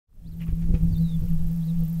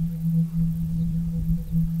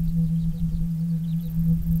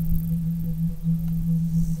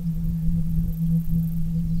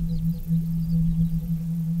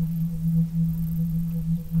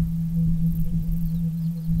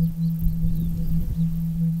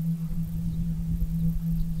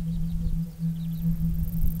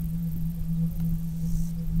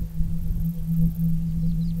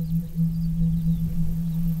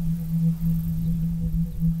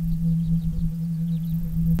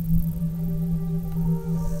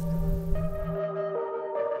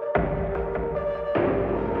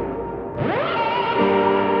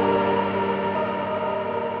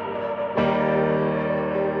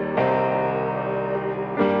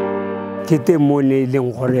ke te mone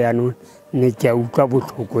leng gore yanong ne ke a utlwa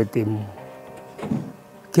botlhoko teng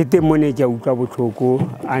ke te mone ke a utlwa botlhoko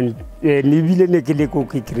ne bile ne ke le ko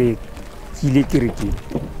ke ile kerekeng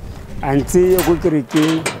a ntse go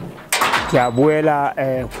kerekeng ke a boela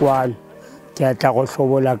kwano ke a tla go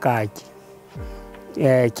hlobola kake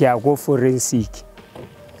ke a go forensic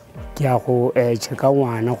ke a go checka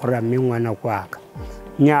ngwana gore a mme ngwana kwa ka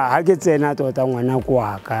nya ha ke tsena tota ngwana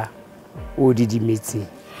kwa ka o didimetseng.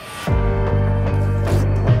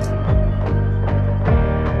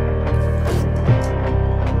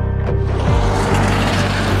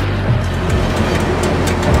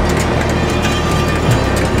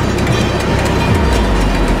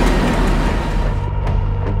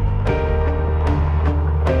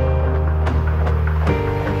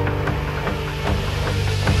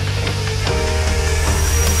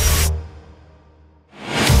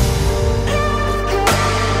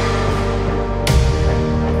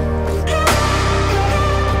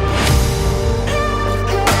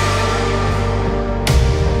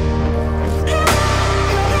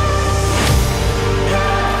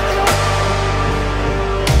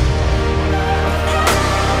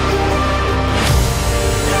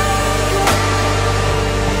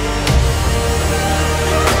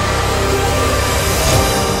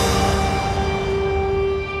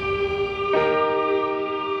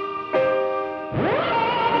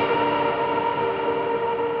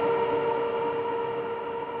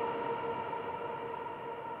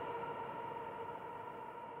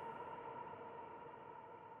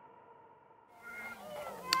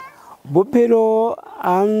 Bophelo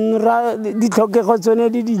ra ditlhokego tsone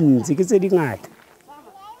di dintsi ke tse di ngata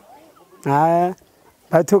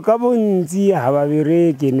batho ka bontsi ha ba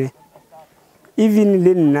bereke ne even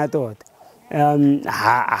le nna tota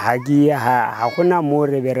ha gona mo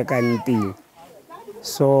re berekang teng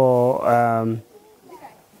so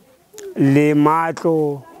le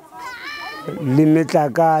matlo le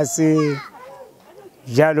metlakase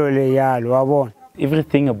jalo le yalo wa bona.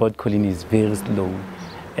 Everything about Coligny is very slow.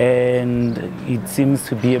 And it seems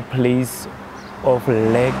to be a place of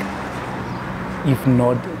lack, if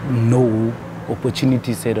not no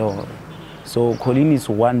opportunities at all. So Coligny is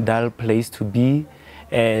one dull place to be,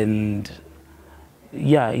 and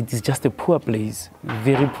yeah, it is just a poor place,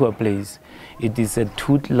 very poor place. It is a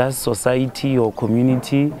toothless society or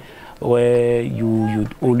community where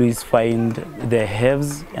you'd always find the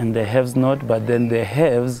haves and the haves not, but then the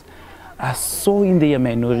haves are so in their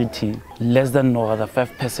minority, less than no other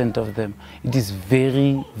 5% of them. It is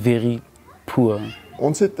very, very poor.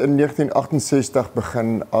 Ons het in 1968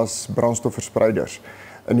 begin as brandstofverspreiders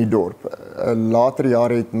in die dorp. Later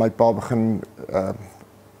jare het my pa begin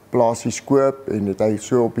plaasies koop en het hy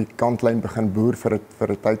so op die kantlyn begin boer vir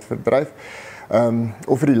 'n tydverdryf.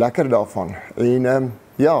 Of vir die lekker daarvan. En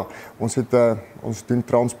ja, ons doen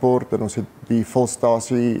transport en ons het die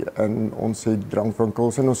volstasie en ons het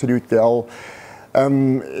drankwinkels en ons het die hotel.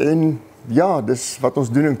 En ja, dis wat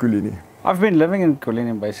ons doen in Coligny. I've been living in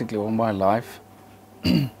Coligny basically all my life.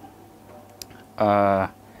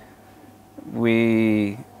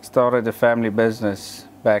 We started a family business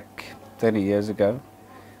back 30 years ago.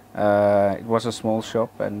 It was a small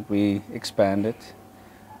shop and we expanded.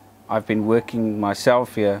 I've been working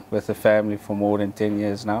myself here with the family for more than 10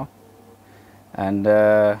 years now. And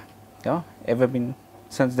yeah, ever been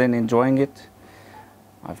since then enjoying it.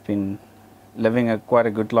 I've been living quite a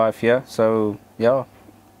good life here, so yeah,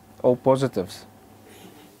 all positives.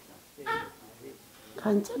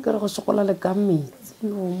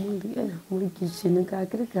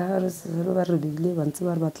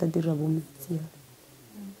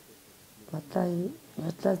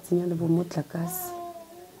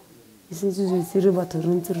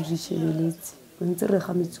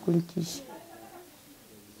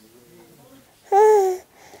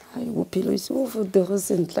 Bophelo se bo fotego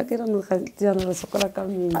sentle ke rano ga tsana re sokola ka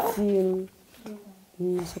metsi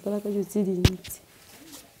sokola ka dilo tse dintsi.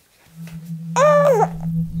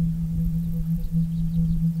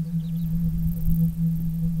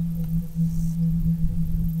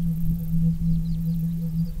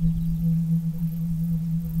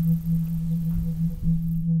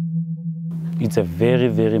 It's a very,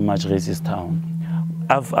 very much racist town.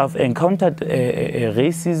 I've encountered a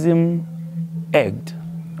racism act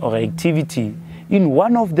or activity in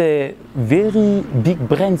one of the very big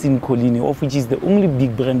brands in Coligny, of which is the only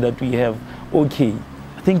big brand that we have. Okay,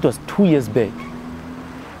 I think it was 2 years back.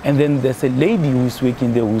 And then there's a lady who's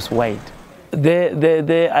working there who's white.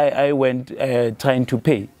 There I went trying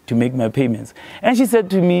to make my payments. And she said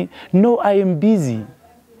to me, no, I am busy.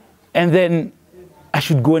 And then I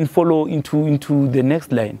should go and follow into the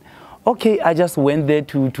next line. Okay, I just went there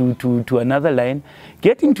to another line,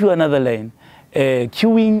 getting to another line,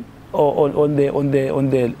 queuing on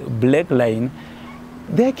the black line.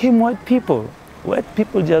 There came white people. White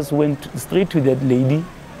people just went straight to that lady,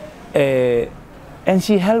 and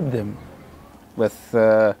she helped them. With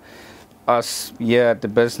us here at the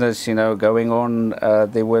business, you know, going on,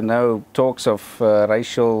 there were no talks of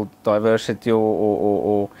racial diversity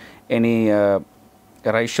or any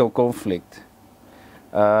racial conflict.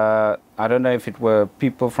 I don't know if it were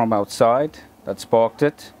people from outside that sparked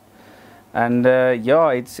it, and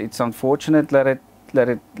yeah, it's unfortunate that it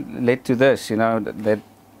led to this. You know, that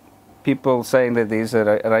people saying that there's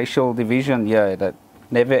a racial division here that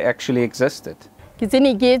never actually existed.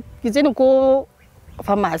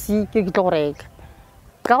 Pharmacy ke tlo reka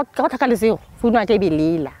ka thaka le seo founu a ke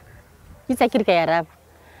belela itse ke ka yaraba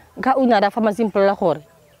ka una ra pharmacy mpolla gore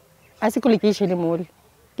a se collocation mo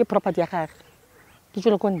ke property ya gagwe ke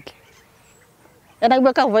tsholo kontle ena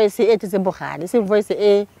ba ka voice e tseng bogale se voice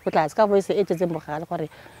e botlas ka voice e tseng bogale gore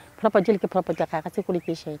property ke property ya gagwe se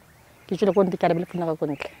collocation ke tsholo kontle ka re bele funa ka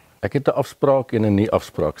kontle. Ek het 'n afspraak en 'n nie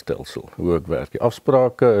afspraakstelsel hoe ek werk. Die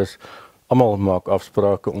afsprake is almal maak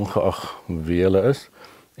afsprake ongeag wie hulle is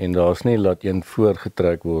en daar's nie laat een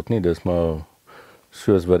voorgetrek word nie, dis maar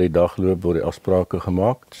soos wat die dag loop word die afsprake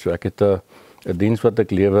gemaak. So ek het 'n diens wat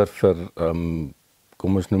ek lewer vir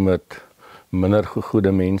kom ons noem dit minder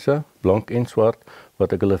gegoede mense, blank en swart,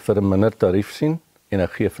 wat ek hulle vir 'n minder tarief sien en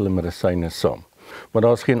ek gee hulle medisyne saam. Maar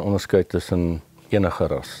daar's geen onderskeid tussen enige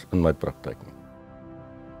ras in my praktyk nie.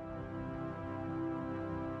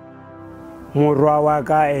 Morwa wa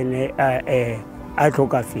ka ene a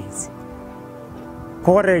tlhokafetse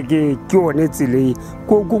gore ke one tsele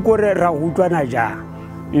ko re ra utlwana jang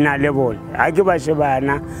nna le bone ha ke ba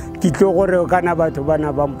shebana ke tlo gore kana batho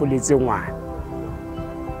bana ba mpoletse ngwana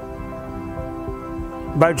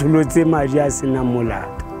ba thulotse madi a sena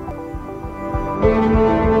molato.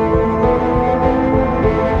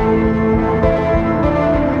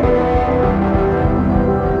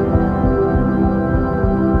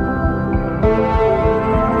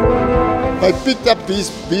 They picked up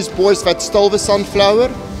these boys that stole the sunflower.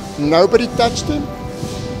 Nobody touched him.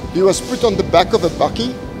 He was put on the back of a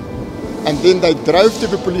bakkie, and then they drove to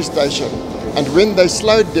the police station. And when they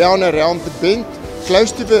slowed down around the bend,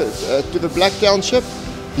 close to the Black Township,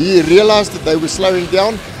 he realized that they were slowing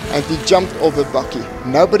down, and he jumped off the bakkie.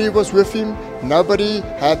 Nobody was with him. Nobody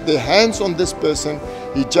had their hands on this person.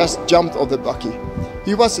 He just jumped off the bakkie.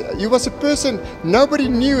 He was a person, nobody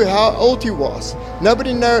knew how old he was.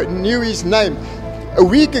 Nobody knew his name. A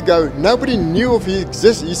week ago, nobody knew of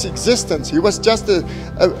his existence. He was just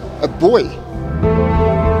a boy.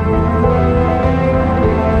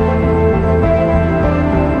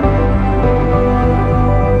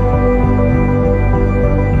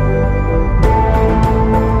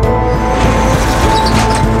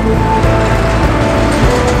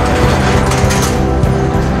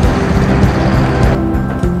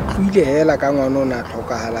 Hela ka ngwana na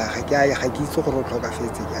tlhokahala ga ke itse gore o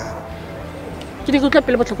tlhokafetse jang ke di tla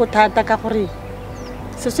pele botlhoko thata ka gore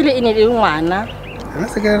se se le ene le ngwana ana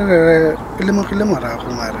se ke re le mogile morago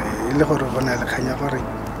mare ile gore bona le khanya gore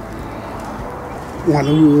ngwana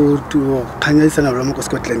o to khanya isana le mo ko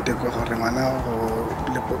Scotland ko gore ngwana go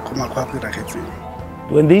le go makwa go iragetse.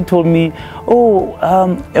 When they told me, oh,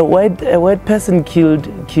 a white person killed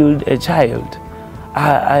a child,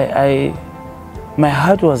 my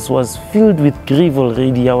heart was filled with grief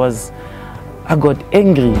already. I got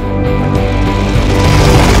angry.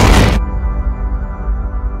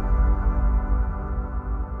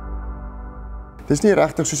 Dis nie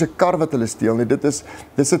regtig soos 'n kar wat hulle steel nie. Dis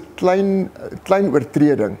 'n klein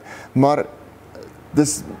oortreding, maar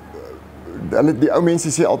dis die ou mense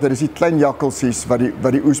sê altyd dis die klein jakkalsies wat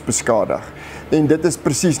die oes beskadig. En dit is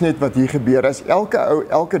presies net wat hier gebeur. As elke ou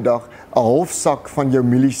elke dag 'n half sak van jou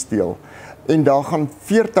mielie steel en daar gaan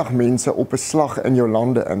 40 mense op 'n slag in jou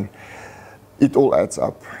lande in. It all adds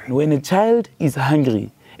up. When a child is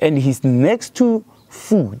hungry and he's next to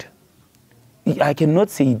food, I cannot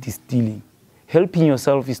say it is stealing. Helping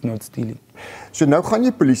yourself is not stealing. So nou gaan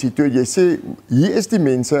jy polisie toe, jy sê hier is die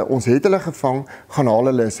mense, ons het hulle gevang, gaan haal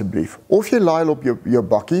hulle asseblief. Of jy laai hulle op jou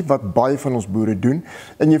bakkie wat baie van ons boere doen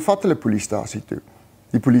en jy vat hulle polisiestasie toe.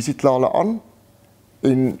 Die polisie kla hulle aan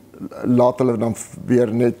en laat hulle dan weer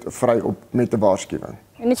net vry op met 'n waarskuwing.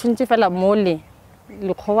 En tshwantse fela mole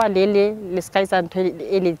le khowa le sky sa ntho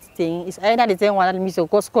e le tseng is a ena le tseng ngwana le miso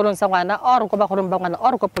ko sekolong sa ngwana or ko ba goreng ba ngwana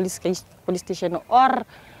or ko police station or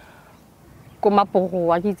ko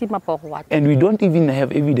mapogo a kitse mapogo. And we don't even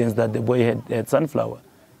have evidence that the boy had sunflower.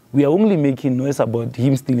 We are only making noise about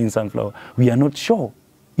him stealing sunflower. We are not sure.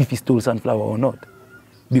 if he stole sunflower or not.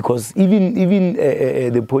 Because even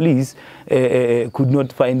the police could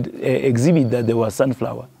not find exhibit that there was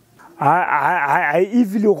sunflower. I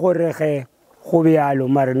ifile gore ge go bealo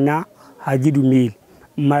mare nna ha ke dumele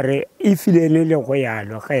mare ifile ne le go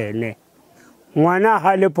yalo gene ngwana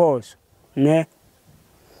ha le phoso ne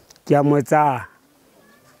ke a motsa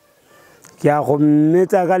ke a go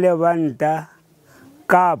mmetsa ka lebanta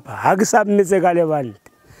kapa ha ke sa mmetse ka lebanta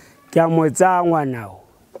ke a motsa ngwana o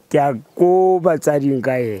ke a go batsading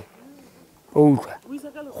ka ene o utlwa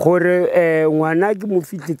gore ngwana ke mo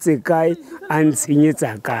fitletse kae a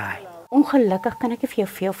ntshenyetsa kae. Ongelukkig kan ek nie vir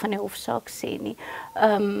jou veel van die hofsaak sê nie.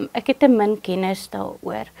 Ek het te min kennis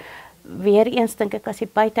daaroor. Weereens dink ek as die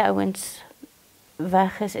buiteouens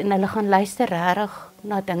weg is en hulle gaan luister regtig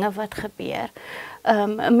na dinge wat gebeur.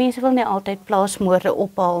 Mense wil nie altyd plaasmoorde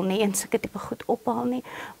ophaal nie en sulke tipe goed ophaal nie,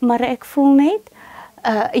 maar ek voel net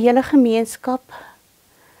 'n hele gemeenskap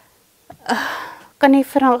kan nie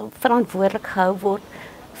verantwoordelik gehou word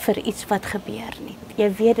vir iets wat gebeur nie.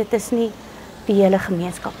 Jy weet dit is nie die hele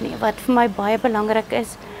gemeenskap nie. Wat vir my baie belangrik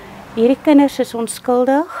is, hierdie kinders is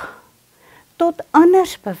onskuldig tot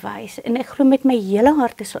anders bewys en ek glo met my hele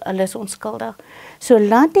hart is hulle is onskuldig. So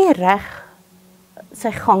laat die reg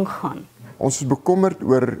sy gang gaan. Ons is bekommerd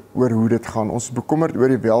oor hoe dit gaan. Ons is bekommerd oor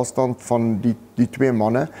die welstand van die twee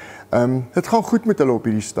manne. Dit gaan goed met hulle op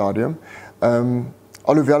hierdie stadium.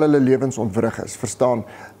 Alhoewel hulle lewens ontwrig is, verstaan,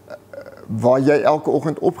 waar jy elke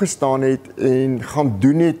oggend opgestaan het en gaan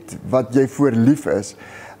doen het wat jy voor lief is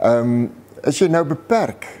jy nou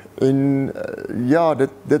beperk en ja,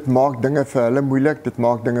 dit maak dinge vir hulle moeilik, dit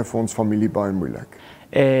maak dinge vir ons familie baie moeilik.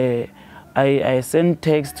 I sent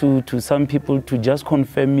text to some people to just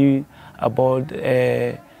confirm me about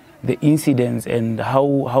the incidents and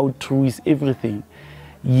how true is everything.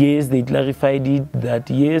 Yes, they clarified it that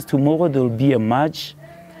yes, tomorrow there will be a march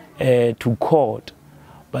to court.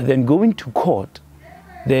 But then going to court,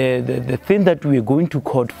 the thing that we were going to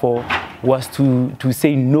court for was to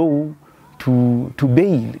say no to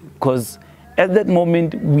bail, because at that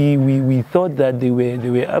moment we thought that they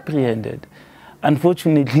were apprehended.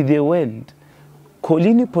 Unfortunately, they weren't.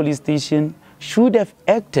 Coligny police station should have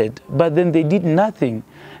acted, but then they did nothing.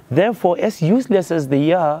 Therefore, as useless as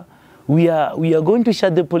they are, we are going to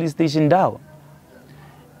shut the police station down.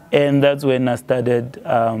 And that's when I started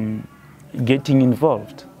getting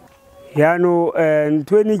involved. Yano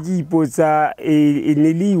ntweni ki ipotsa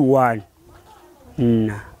neli one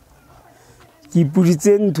nna ki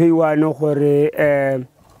putse ntwe one gore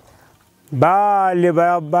ba le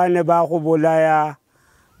ba ne ba go bolaya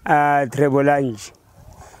Trebolange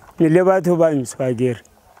ne le batho ba ntswa gere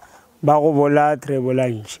ba go bola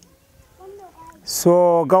Trebolange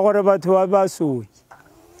so ka gore batho ba ba so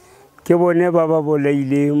ke bone ba ba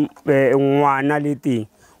bolaile ngwana le teng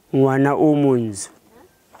ngwana o montsho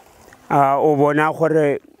o bona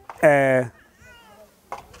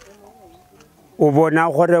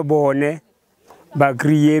gore bone ba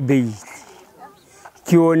kriye bail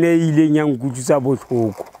ke one ile nyang kutsa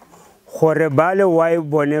botlhoko gore ba le why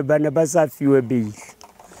bone ba ne ba sa fiwe bail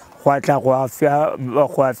go atla go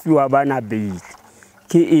afiwa bana bail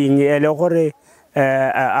ke eng ele gore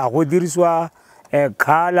a go diriswa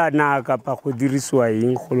khala na ka pa go diriswa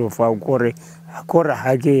eng go lofa gore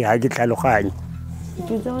ha ke tlhaloganye.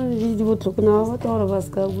 Kita di botlhoko na ba tore ba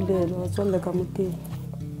ska bulela ba tswalla ka moteng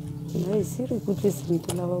na ise re kutle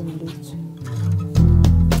sentle la ba buletse.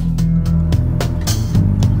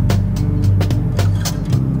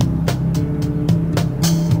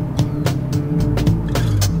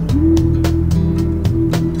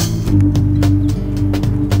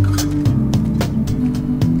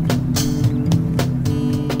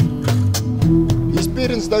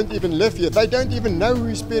 Don't even live here. They don't even know who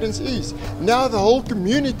his parents is. Now the whole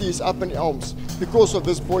community is up in arms because of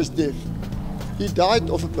this boy's death. He died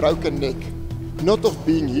of a broken neck, not of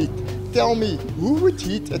being hit. Tell me, who would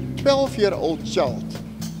hit a 12-year-old child?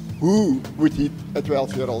 Who would hit a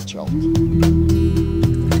 12-year-old child?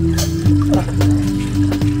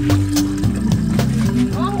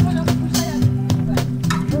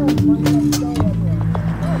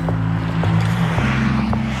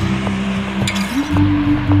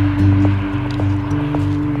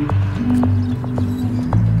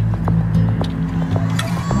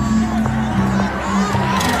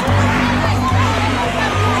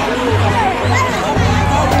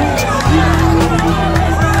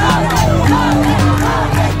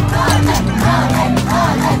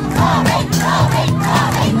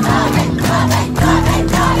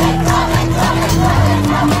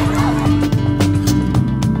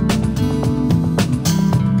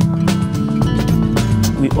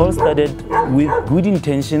 started with good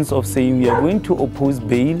intentions of saying we are going to oppose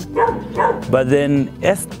bail, but then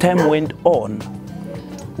as time went on,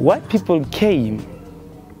 white people came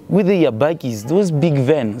with their buggies, those big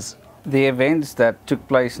vans. The events that took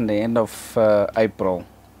place in the end of April,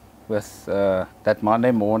 with that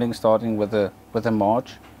Monday morning starting with a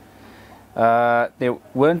march, there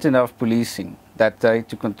weren't enough policing that day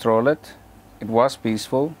to control it. It was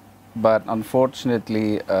peaceful, but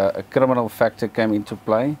unfortunately a criminal factor came into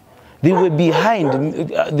play. They were behind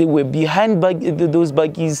those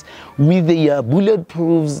buggies with their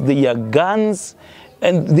bulletproofs, their guns,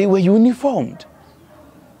 and they were uniformed.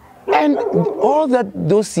 And all that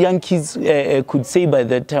those young kids could say by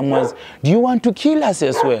that time was, do you want to kill us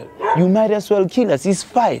as well? You might as well kill us, it's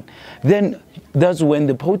fine. Then that's when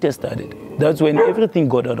the protest started. That's when everything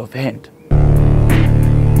got out of hand.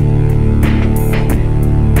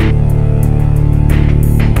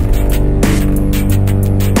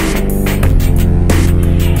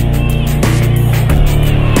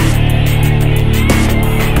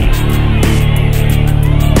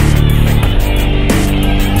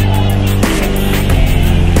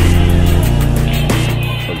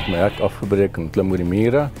 Afgebreek en klim oor die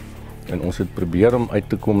mure en ons het probeer om uit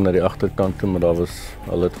te kom na die agterkant, maar daar was,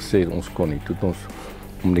 hulle het gesê ons kon nie. Toe het ons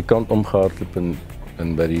om die kant omgehardloop en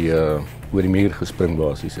by die oor die muur gespring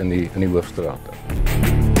basies in die hoofstraat.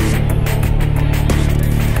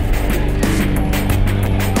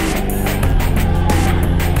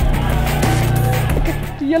 Ek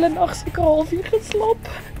het die hele nag seker 'n halfuur geslaap.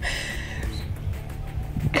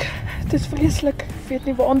 Het is vreselijk, ek weet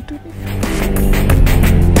nie waar aan toe nie.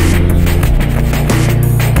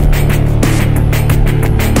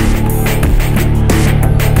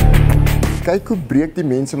 Kyk hoe breek die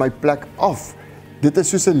mense my plek af. Dit is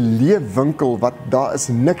soos 'n leefwinkel wat daar is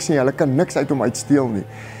niks nie. Hulle kan niks uit hom uitsteel nie.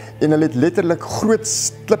 En hulle het letterlik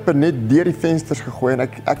groot klippe net deur die vensters gegooi en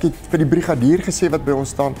ek het vir die brigadier gesê wat by ons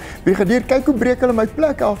staan. Brigadier, kyk hoe breek hulle my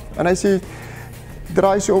plek af. En hy sê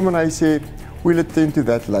draai sy om en hy sê we'll attend to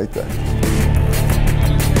that later.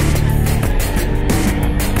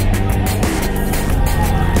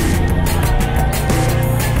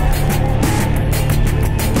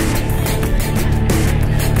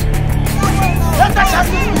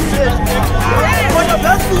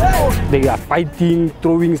 They are fighting,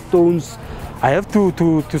 throwing stones. I have to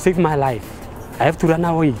save my life. I have to run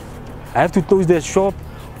away. I have to close the shop,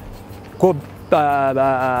 go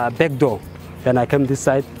back door. Then I come this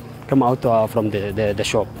side, come out from the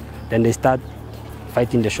shop. Then they start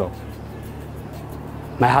fighting the shop.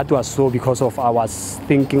 My heart was sore because I was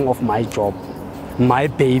thinking of my job, my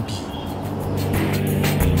baby.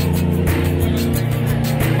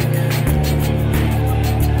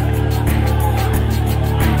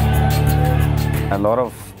 A lot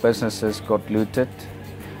of businesses got looted.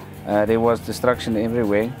 There was destruction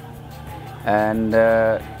everywhere. And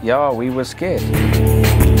yeah, we were scared.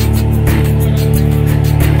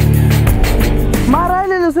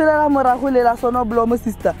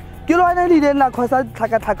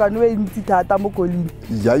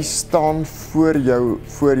 Jy staan voor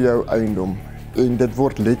jou eiendom en dit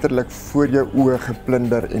word letterlik voor jou oë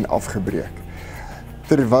geplunder en afgebreek.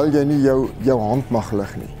 Terwyl jy nie jou hand mag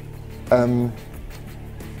lig nie.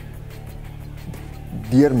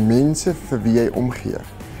 Deur mense vir wie jy omgee.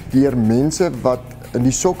 Deur mense wat in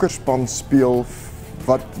die sokkerspan speel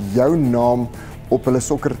wat jou naam op hulle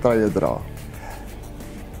sokkertrye dra.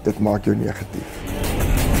 Dit maak jou negatief.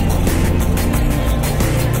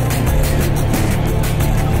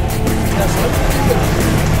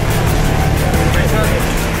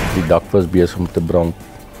 Die dak was besig om te brand.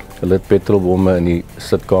 Hulle het petrolbomme in die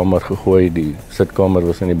sitkamer gegooi. Die sitkamer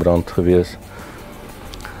was in die brand gewees.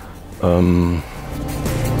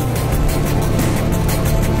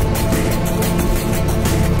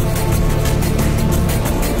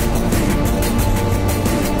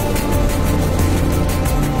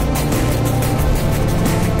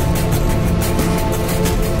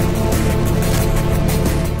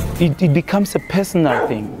 It becomes a personal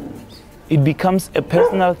thing. It becomes a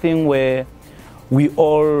personal thing where we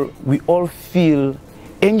all feel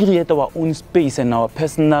angry at our own space and our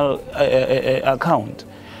personal account.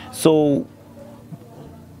 So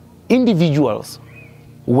individuals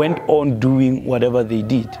went on doing whatever they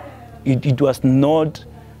did. It was not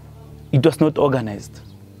organized.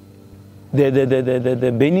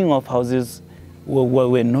 The burning of houses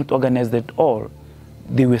were not organized at all.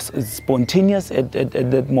 They were spontaneous at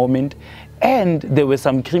that moment, and there were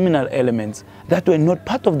some criminal elements that were not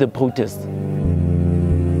part of the protest.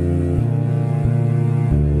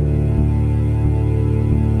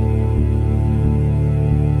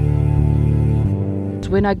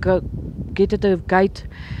 when I get at the gate,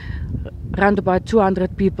 around about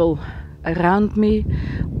 200 people around me,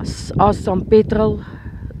 ask some petrol.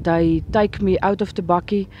 They take me out of the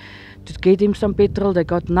bakkie to get him some petrol. They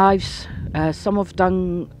got knives. Some of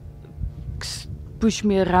them push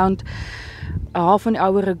me around. Half an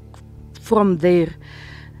hour from there,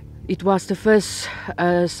 it was the first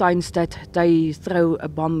signs that they throw a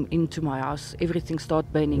bomb into my house. Everything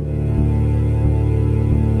started burning.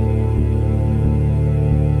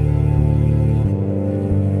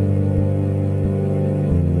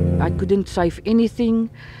 I couldn't save anything.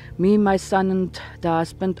 Me, my son and the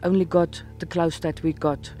husband only got the clothes that we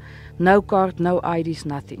got. No card, no IDs,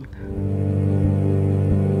 nothing.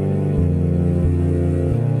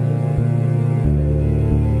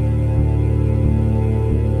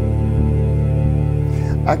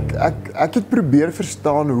 Ek het probeer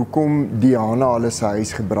verstaan hoekom Diana hulle se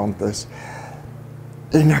huis gebrand is.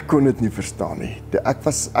 En ek kon dit nie verstaan nie. Ek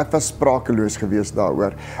was sprakeloos geweest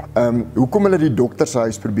daaroor. Hoekom hulle die dokter se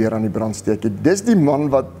huis probeer aan die brand steek het. Dis die man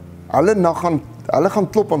wat hulle gaan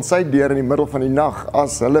klop aan sy deur in die middel van die nag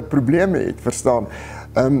as hulle probleme het, verstaan.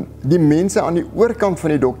 Die mense aan die oorkant van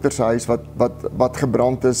die dokter se huis wat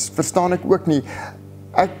gebrand is, verstaan ek ook nie.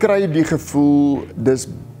 Ek kry die gevoel dis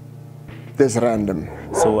random.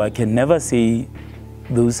 So I can never say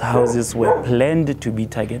those houses were planned to be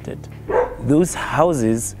targeted. Those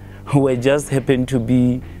houses were just happened to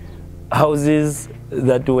be houses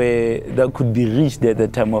that could be reached at the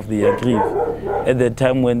time of their grief. At the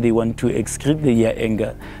time when they want to excrete their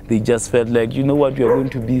anger, they just felt like, you know what, we are going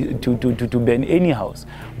to burn any house.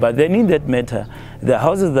 But then in that matter, the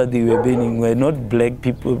houses that they were burning were not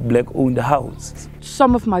black-owned houses.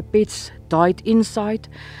 Some of my pets died inside.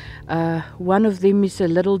 One of them is a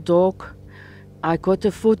little dog. I got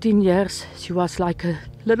her 14 years. She was like a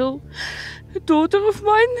little daughter of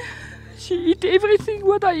mine. She eats everything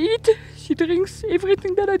what I eat. She drinks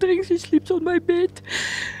everything that I drink. She sleeps on my bed.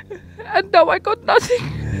 And now I got nothing.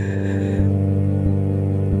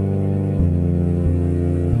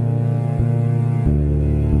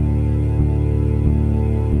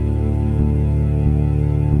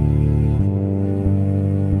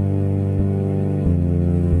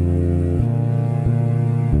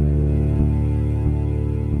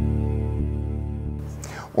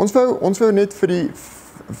 Ons wou net vir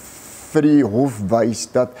die hof wys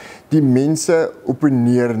dat die mense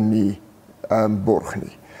opponeer nie borg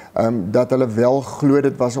nie. Dat hulle wel glo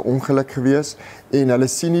dit was 'n ongeluk gewees en hulle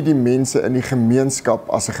sien nie die mense in die gemeenskap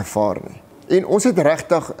as 'n gevaar nie. En ons het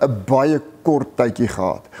regtig 'n baie kort tydjie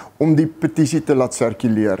gehad om die petisie te laat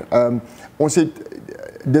sirkuleer. Ons het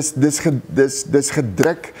dis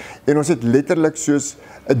gedruk en ons het letterlik soos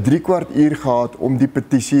 'n 3/4 uur gehad om die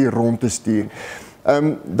petisie rond te stuur.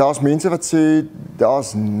 Daar's mense wat sê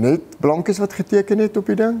daar's net blankes wat geteken het op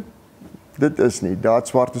die ding. Dit is nie. Daar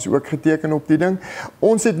swart is ook geteken op die ding.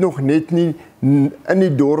 Ons het nog net nie in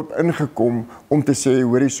die dorp ingekom om te sê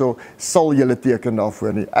hoor hierso sal julle teken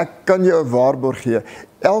daarvoor nie. Ek kan jou 'n waarborg gee.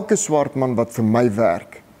 Elke swart man wat vir my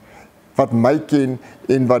werk, wat my ken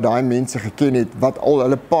en wat daai mense geken het, wat al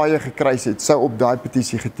hulle paaie gekruis het, sou op daai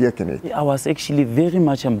petisie geteken het. I was actually very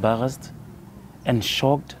much embarrassed and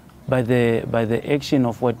shocked by the action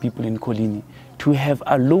of white people in Coligny to have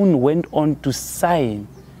alone went on to sign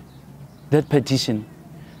that petition.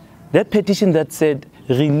 That petition that said,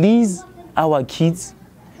 release our kids.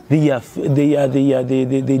 They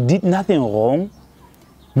did nothing wrong.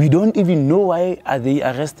 We don't even know why are they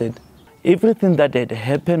arrested. Everything that had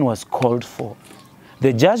happened was called for.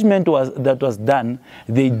 The judgment that was done.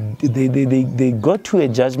 They got to a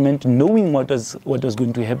judgment knowing what was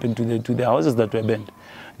going to happen to the houses that were burned.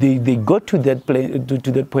 They got to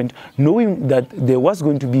that point knowing that there was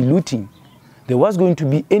going to be looting. There was going to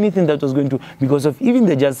be anything that was going to, because of even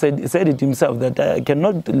the judge said it himself that I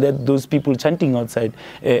cannot let those people chanting outside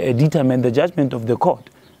determine the judgment of the court.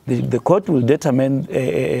 The court will determine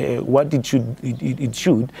what it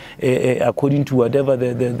should according to whatever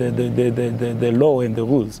the law and the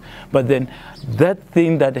rules. But then that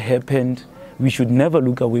thing that happened, we should never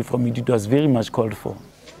look away from it. It was very much called for.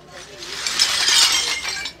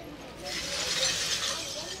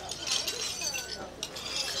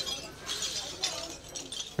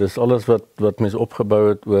 Dis alles wat mens opgebou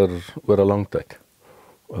het oor 'n lang tyd.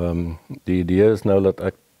 Die idee is nou dat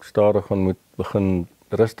ek stadig gaan moet begin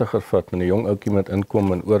rustiger vat en 'n jong ouetjie met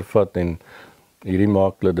inkom en oorvat en hierdie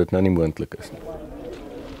maak dat dit nou nie moontlik is nie.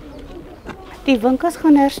 Die winkels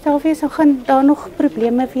gaan herstel wees, gaan daar nog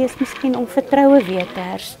probleme wees miskien om vertroue weer te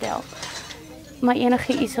herstel. Maar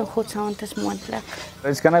enige iets in God se hand is moontlik.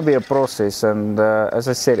 It's going to be a process and as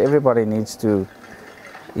I said, everybody needs to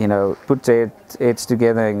you know, put their heads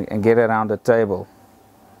together and get around the table.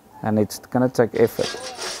 And it's going to take effort.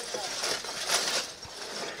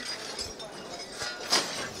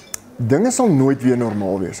 Dinge sal nooit weer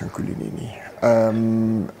normaal wees in Coligny nie.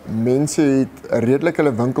 Mense het redelik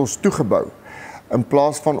hulle winkels toegebou. In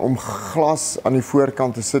plaas van om glas aan die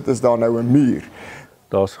voorkant te sit, is daar nou 'n muur.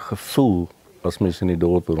 Daar's 'n gevoel as mense in die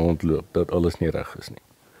dorp rondloop dat alles nie reg is nie.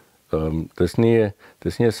 Dis nie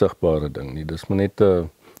 'n sigbare ding nie. Dis maar net 'n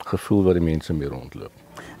gevoel wat die mense mee rondloop.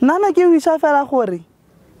 Nana ke wisha fela gore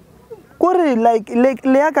like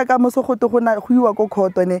le ya ka moso go gona go iwa go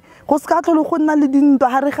khoto ne go ska tlholo go nna le dinto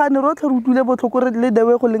ha re gane rotlhe re utlwile botlhoko re le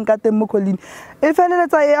dewe go leng ka teng mo Coligny e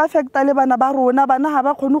feleletsa e affecta le bana ba rona bana ha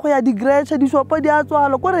ba khone go ya di-grace di shopo di a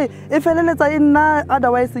tswalo gore e feleletsa e nna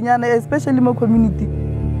otherwise nyana especially mo community.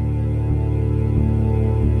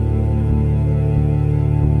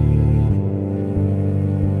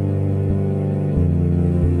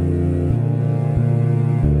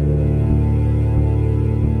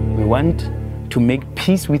 We want to make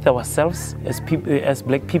peace with ourselves as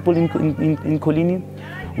black people in Coligny.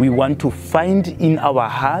 We want to find in our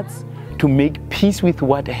hearts to make peace with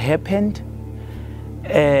what happened.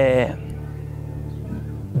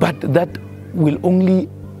 But that will only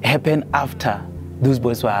happen after those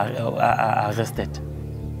boys were arrested.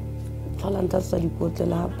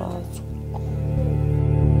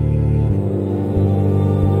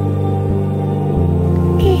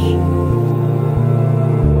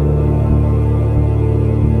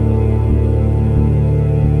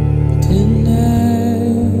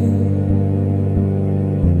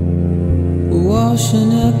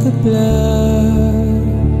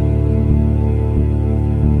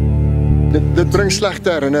 Dit bring slegte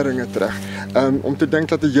herinneringe terug. Om te dink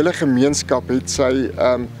dat 'n hele gemeenskap het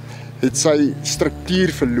sy struktuur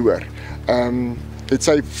verloor.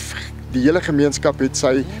 Die hele gemeenskap het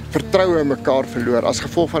sy vertroue in mekaar verloor as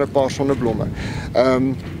gevolg van 'n paar sonneblomme.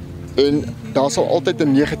 En daar sal altyd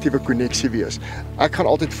 'n negatiewe koneksie wees. Ek gaan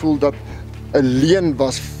altyd voel dat 'n leuen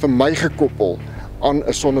was vir my gekoppel aan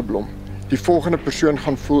 'n sonneblom. Die volgende persoon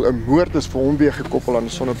gaan voel 'n moord is vir hom weer gekoppel aan 'n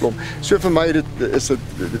sonneblom. So vir my dit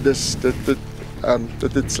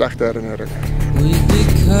het slegte herinneringe.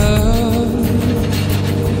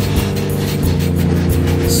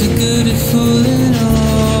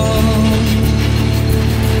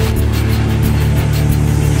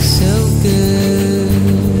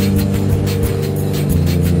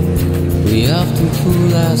 We often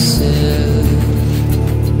fool ourselves.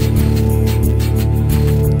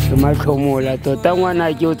 Matlhomola tota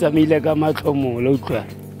ngwana ke o tsamaile ka matlhomola utlwa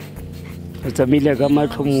o tsamaile ka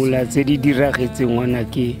matlhomola tse di diragetseng ngwana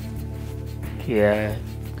ke ya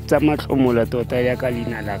tsa matlhomola tota ya ka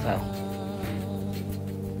leina la gago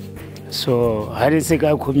so ha re se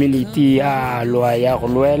ka community ya loa ya go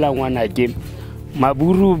loela ngwana ke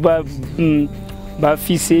maburu ba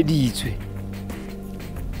fiseditswe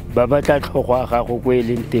ba batla tlhogwa gago go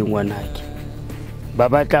eleng teng ngwana ke ba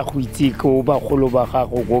batla go itse ko bagolo ba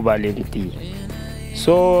gago go ba leng teng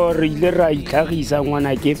so re ile ra itlhagisa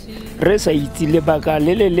ngwana ke re sa itse lebaka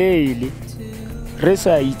le lelele re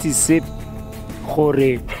sa itse se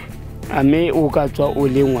gore ame o ka tswa o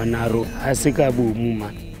le ngwanaro ha se ka bomu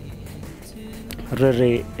man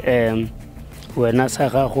re wena sa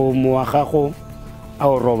gago mo wa gago a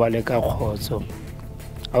o robale ka khotso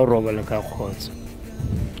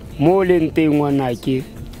mo leng teng ngwana ke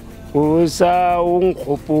o sa o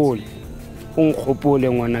nkgopole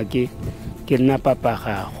ngwana ke nna papa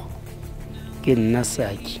gago ke nna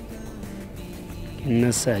saki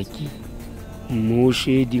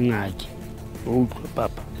moshe dingaki o utlwa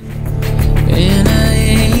papa And I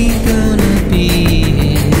ain't gonna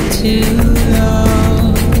be too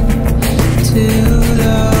long,